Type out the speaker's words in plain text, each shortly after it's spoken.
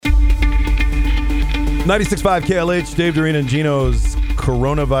96.5 KLH, Dave Doreen and Gino's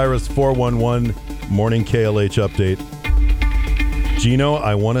Coronavirus 411 Morning KLH update. Gino,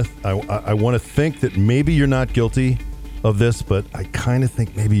 I want to think that maybe you're not guilty of this, but I kind of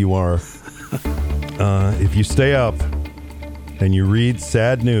think maybe you are. If you stay up and you read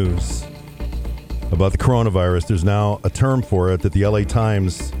sad news about the coronavirus, there's now a term for it that the LA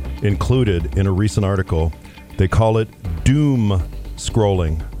Times included in a recent article. They call it doom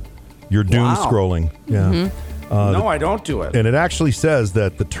scrolling. You're doom scrolling. Yeah. Mm-hmm. No, I don't do it. And it actually says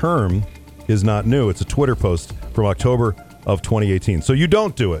that the term is not new. It's a Twitter post from October of 2018. So you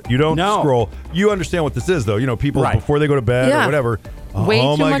don't do it. You don't scroll. You understand what this is, though. You know, people, before they go to bed or whatever. Way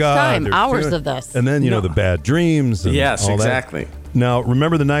too much time. Hours of this. And then, you know, the bad dreams. And yes, all exactly. That. Now,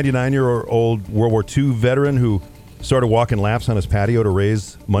 remember the 99-year-old World War II veteran who started walking laps on his patio to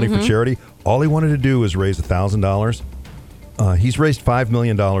raise money for charity? All he wanted to do was raise $1,000. He's raised $5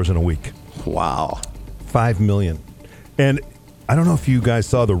 million in a week. Wow. $5 million. And I don't know if you guys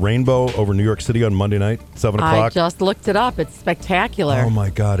saw the rainbow over New York City on Monday night, 7 o'clock. I just looked it up. It's spectacular. Oh,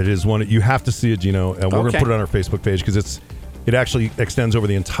 my God. It is one. You have to see it, Gino. And we're going to put it on our Facebook page because it actually extends over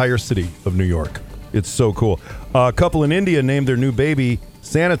the entire city of New York. It's so cool. A couple in India named their new baby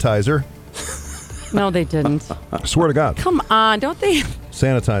Sanitizer. No, they didn't. I swear to God. Come on. Don't they?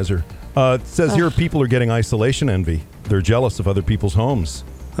 Sanitizer. It says here people are getting isolation envy. They're jealous of other people's homes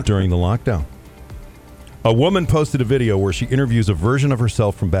during the lockdown. A woman posted a video where she interviews a version of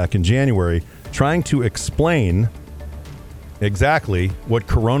herself from back in January, trying to explain exactly what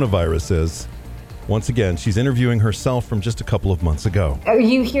coronavirus is. Once again, she's interviewing herself from just a couple of months ago. Are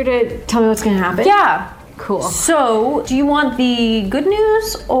you here to tell me what's going to happen? Yeah. Cool. So, do you want the good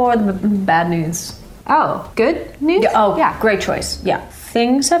news or the bad news? Oh, good news? Yeah, great choice. Yeah.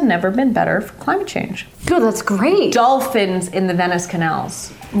 Things have never been better for climate change. Good, that's great. Dolphins in the Venice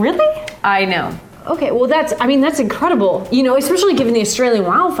canals. Really? I know. Okay, well that's incredible. You know, especially given the Australian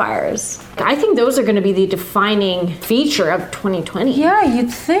wildfires. I think those are going to be the defining feature of 2020. Yeah,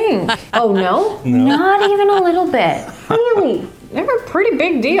 you'd think. Oh, no? Not even a little bit. Really? They're a pretty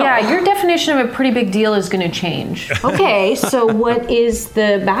big deal. Yeah, your definition of a pretty big deal is going to change. Okay, so what is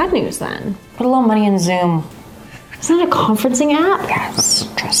the bad news then? Put a little money in Zoom. Isn't that a conferencing app? Yes,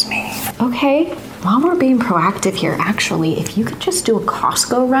 trust me. Okay, while we're being proactive here, actually, if you could just do a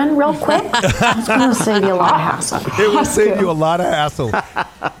Costco run real quick, that's going to save you a lot of hassle. It will save you a lot of hassle.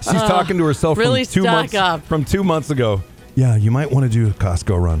 She's talking to herself really from 2 months ago. Yeah, you might want to do a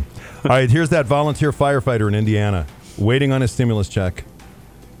Costco run. All right, here's that volunteer firefighter in Indiana waiting on his stimulus check.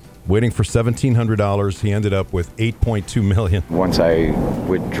 Waiting for $1,700, he ended up with $8.2 million. Once I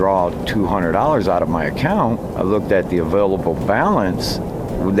withdraw $200 out of my account, I looked at the available balance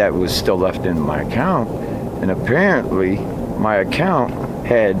that was still left in my account, and apparently my account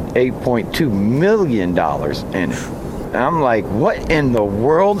had $8.2 million in it. And I'm like, what in the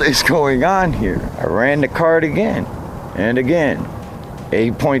world is going on here? I ran the card again and again.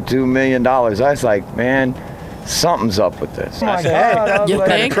 $8.2 million. I was like, man, something's up with this. I said, hey, You what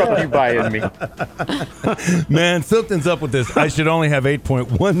kind think? of truck you buying me? Man, something's up with this. I should only have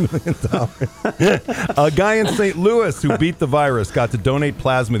 $8.1 million. A guy in St. Louis who beat the virus got to donate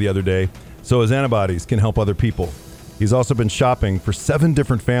plasma the other day so his antibodies can help other people. He's also been shopping for 7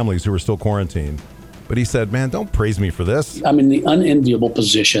 different families who are still quarantined. But he said, man, don't praise me for this. I'm in the unenviable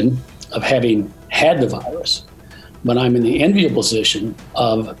position of having had the virus, but I'm in the enviable position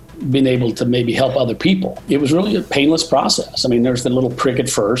of being able to maybe help other people. It was really a painless process. I mean, there's the little prick at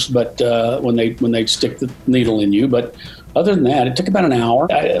first, but when they stick the needle in you. But other than that, it took about an hour.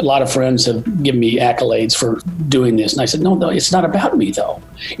 A lot of friends have given me accolades for doing this. And I said, no, it's not about me, though.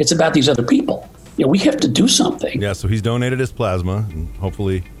 It's about these other people. You know, we have to do something. Yeah, so he's donated his plasma, and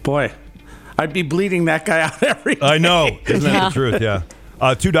hopefully... Boy, I'd be bleeding that guy out every day. I know. Isn't that the truth? Yeah.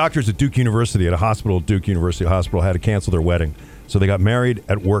 2 doctors at Duke University, at a hospital, Duke University Hospital, had to cancel their wedding. So they got married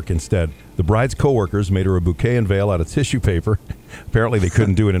at work instead. The bride's coworkers made her a bouquet and veil out of tissue paper. Apparently they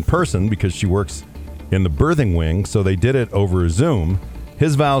couldn't do it in person because she works in the birthing wing, so they did it over Zoom.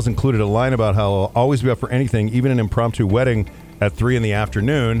 His vows included a line about how he'll always be up for anything, even an impromptu wedding at 3 in the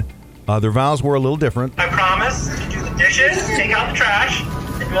afternoon. Their vows were a little different. I promise to do the dishes, take out the trash,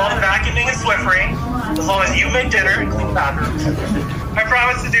 and do all the vacuuming and Swiffering, as long as you make dinner and clean the bathrooms. I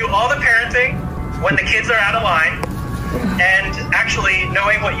promise to do all the parenting when the kids are out of line. And actually,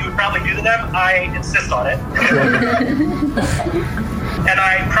 knowing what you would probably do to them, I insist on it. And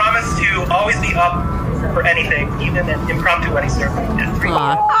I promise to always be up for anything, even an impromptu wedding ceremony at 3.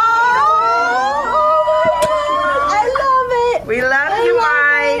 I love it. We love you,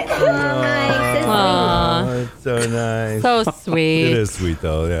 Mike. Oh, it's so nice. So sweet. It is sweet,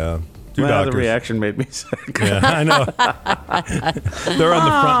 though, yeah. Two The doctors. reaction made me sick. Yeah, I know. They're on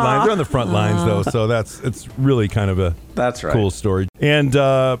the front line. They're on the front lines, though, so it's really kind of a That's right. cool story. And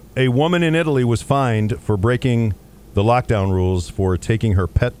a woman in Italy was fined for breaking the lockdown rules for taking her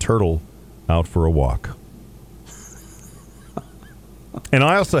pet turtle out for a walk. And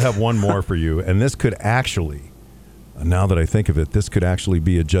I also have one more for you, and this could actually, now that I think of it, this could actually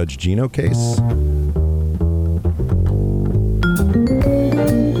be a Judge Gino case.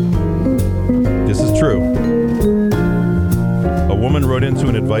 This is true. A woman wrote into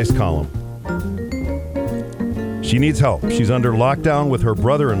an advice column. She needs help. She's under lockdown with her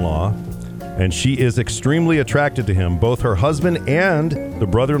brother-in-law, and she is extremely attracted to him. Both her husband and the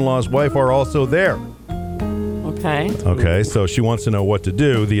brother-in-law's wife are also there. Okay, so she wants to know what to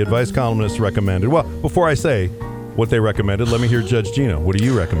do. The advice columnist recommended, well, before I say what they recommended, let me hear Judge Gino. What do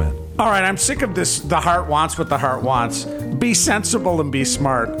you recommend? All right, I'm sick of this. The heart wants what the heart wants. Be sensible and be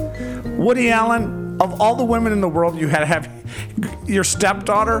smart. Woody Allen, of all the women in the world you had to have your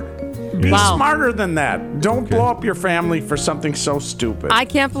stepdaughter, be smarter than that. Don't blow up your family for something so stupid. I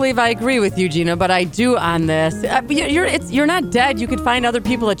can't believe I agree with you, Gino, but I do on this. You're not dead. You could find other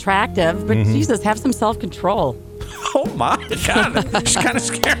people attractive, but Jesus, have some self-control. Oh my God, she's kind of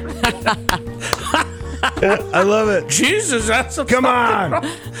scared. I love it. Jesus, that's a Come on.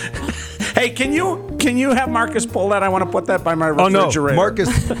 Hey, can you have Marcus pull that? I want to put that by my refrigerator. Oh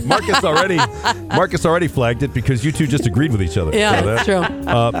no, Marcus already flagged it because you two just agreed with each other. Yeah, that's true.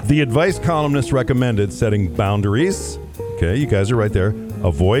 The advice columnist recommended setting boundaries. Okay, you guys are right there.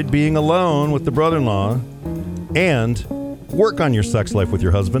 Avoid being alone with the brother-in-law, and work on your sex life with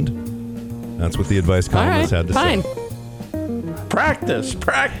your husband. That's what the advice columnist had to say.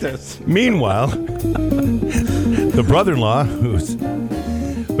 Practice. Meanwhile, the brother-in-law, who's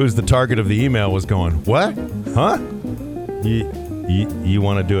the target of the email, was going, "What? Huh? You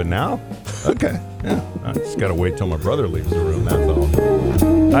want to do it now? Okay. Yeah. I just got to wait till my brother leaves the room. That's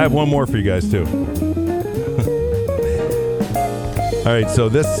all." I have one more for you guys too. All right. So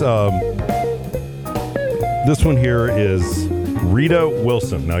this one here is Rita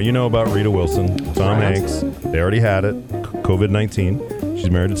Wilson. Now, you know about Rita Wilson, Tom Hanks. They already had it, COVID-19.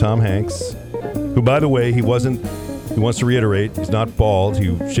 She's married to Tom Hanks, who, by the way, he wants to reiterate, he's not bald.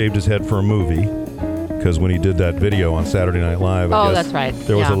 He shaved his head for a movie because when he did that video on Saturday Night Live, I guess that's right.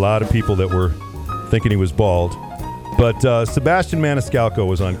 There was a lot of people that were thinking he was bald. But Sebastian Maniscalco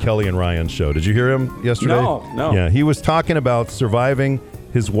was on Kelly and Ryan's show. Did you hear him yesterday? No. Yeah, he was talking about surviving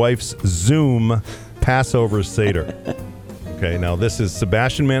his wife's Zoom Passover Seder. Okay, now this is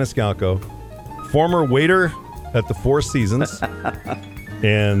Sebastian Maniscalco, former waiter at the Four Seasons,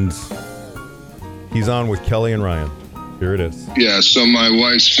 and he's on with Kelly and Ryan. Here it is. Yeah, so my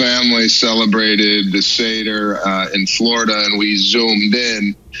wife's family celebrated the Seder in Florida, and we Zoomed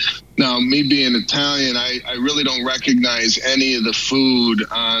in. Now, me being Italian, I really don't recognize any of the food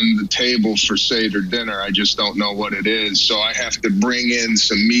on the table for Seder dinner. I just don't know what it is. So I have to bring in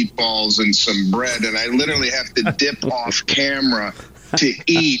some meatballs and some bread, and I literally have to dip off camera to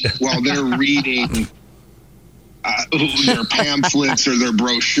eat while they're reading their pamphlets or their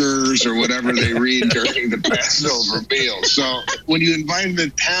brochures or whatever they read during the Passover meal. So when you invite an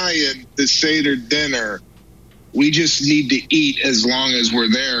Italian to Seder dinner, we just need to eat as long as we're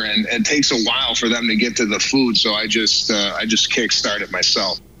there, and it takes a while for them to get to the food. So I just kickstart it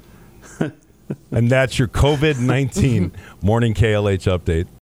myself. And that's your COVID-19 Morning KLH update.